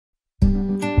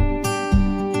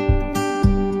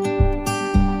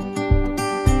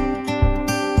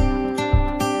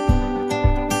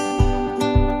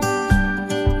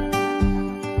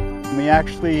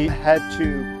actually had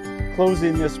to close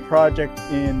in this project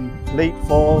in late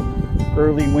fall,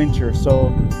 early winter. So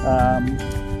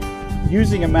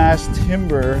using a mass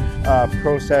timber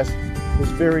process was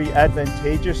very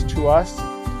advantageous to us.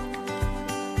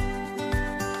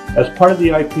 As part of the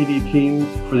IPD team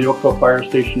for the Oakville Fire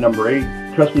Station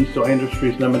No.8, Trussman Steel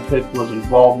Industries Limited was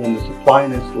involved in the supply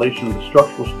and installation of the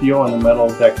structural steel and the metal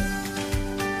decking.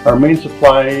 Our main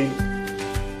supply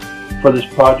for this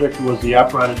project was the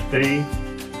apparatus bay.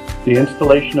 The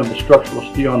installation of the structural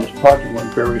steel on this project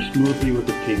went very smoothly with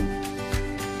the team.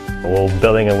 Well,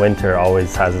 building in winter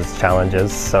always has its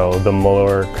challenges, so the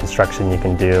more construction you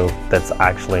can do that's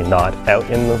actually not out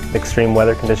in the extreme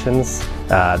weather conditions,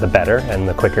 the better and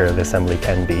the quicker the assembly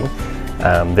can be.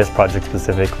 This project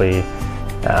specifically,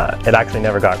 it actually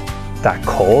never got that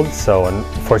cold, so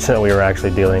unfortunately we were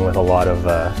actually dealing with a lot of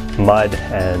mud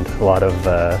and a lot of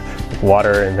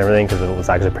water and everything because it was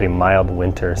actually a pretty mild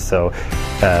winter, so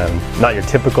not your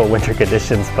typical winter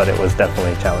conditions, but it was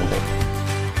definitely challenging.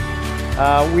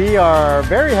 We are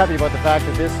very happy about the fact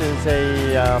that this is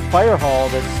a fire hall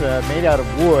that's made out of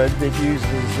wood that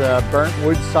uses burnt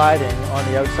wood siding on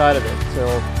the outside of it. So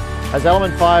as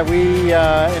Element5, we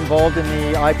involved in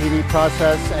the IPD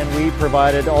process, and we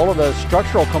provided all of the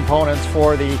structural components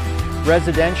for the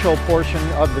residential portion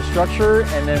of the structure,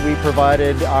 and then we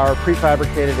provided our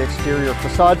prefabricated exterior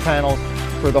facade panels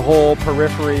for the whole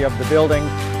periphery of the building,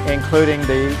 including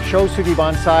the show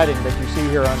Sugibon siding that you see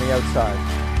here on the outside.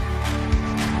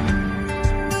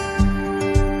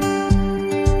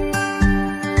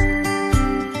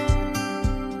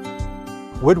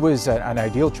 Wood was an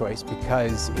ideal choice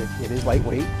because it is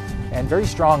lightweight and very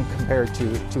strong compared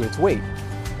to its weight.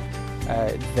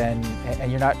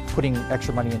 And you're not putting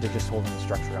extra money into just holding the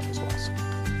structure up as well.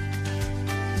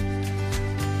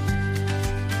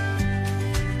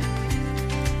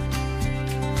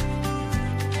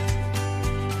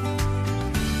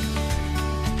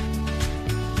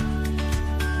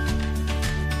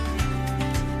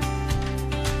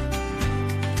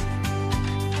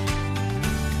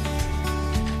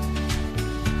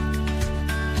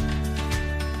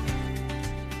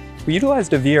 We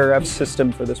utilized a VRF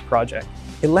system for this project.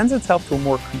 It lends itself to a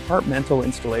more compartmental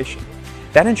installation.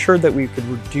 That ensured that we could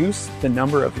reduce the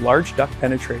number of large duct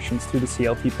penetrations through the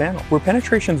CLT panel. Where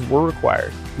penetrations were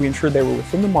required, we ensured they were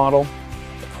within the model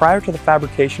prior to the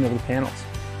fabrication of the panels.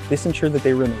 This ensured that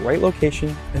they were in the right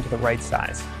location and to the right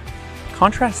size.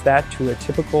 Contrast that to a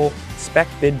typical spec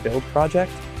bid build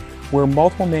project where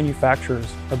multiple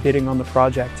manufacturers are bidding on the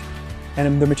project,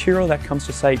 and the material that comes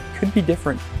to site could be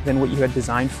different than what you had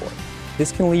designed for.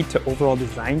 This can lead to overall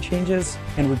design changes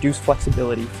and reduce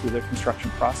flexibility through the construction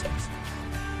process.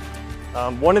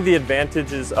 One of the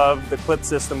advantages of the clip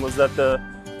system was that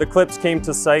the clips came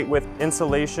to site with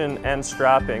insulation and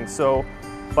strapping. So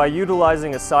by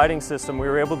utilizing a siding system, we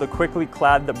were able to quickly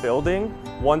clad the building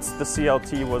once the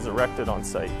CLT was erected on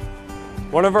site.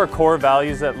 One of our core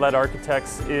values at LED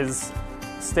Architects is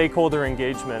stakeholder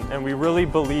engagement, and we really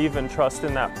believe and trust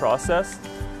in that process.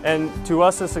 And to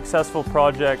us, a successful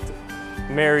project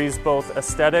marries both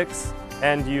aesthetics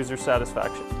and user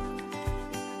satisfaction.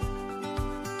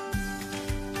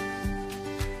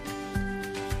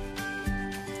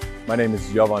 My name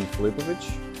is Jovan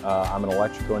Filipovic. I'm an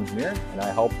electrical engineer and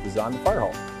I help design the fire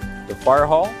hall. The fire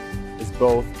hall is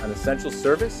both an essential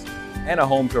service and a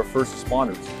home to our first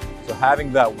responders. So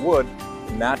having that wood,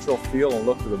 the natural feel and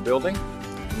look of the building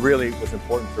really was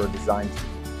important to our design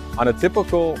team. On a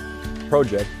typical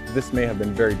project, this may have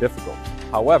been very difficult.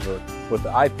 However, with the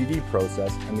IPD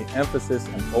process and the emphasis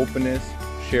on openness,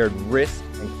 shared risk,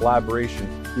 and collaboration,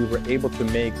 we were able to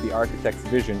make the architect's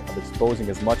vision of exposing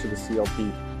as much of the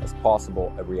CLT as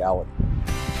possible a reality.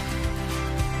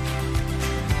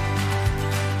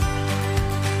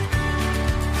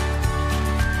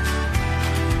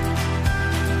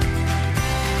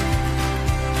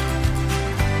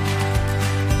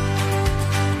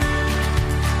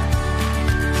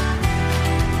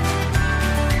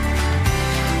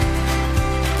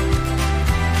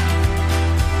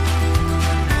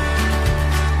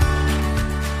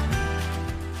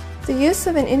 The use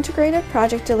of an integrated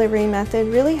project delivery method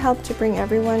really helped to bring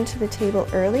everyone to the table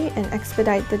early and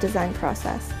expedite the design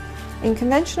process. In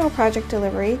conventional project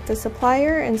delivery, the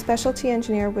supplier and specialty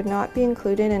engineer would not be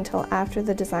included until after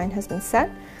the design has been set.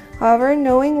 However,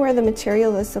 knowing where the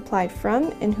material is supplied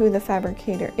from and who the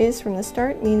fabricator is from the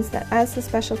start means that as the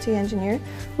specialty engineer,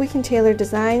 we can tailor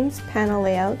designs, panel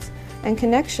layouts, and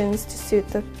connections to suit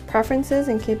the preferences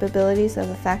and capabilities of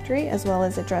the factory, as well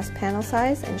as address panel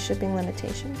size and shipping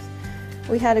limitations.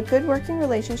 We had a good working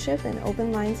relationship and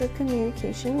open lines of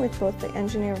communication with both the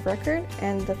engineer of record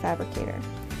and the fabricator.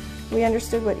 We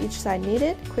understood what each side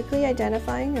needed, quickly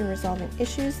identifying and resolving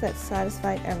issues that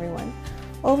satisfied everyone.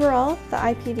 Overall, the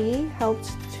IPD helped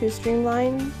to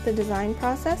streamline the design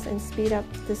process and speed up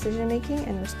decision making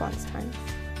and response times.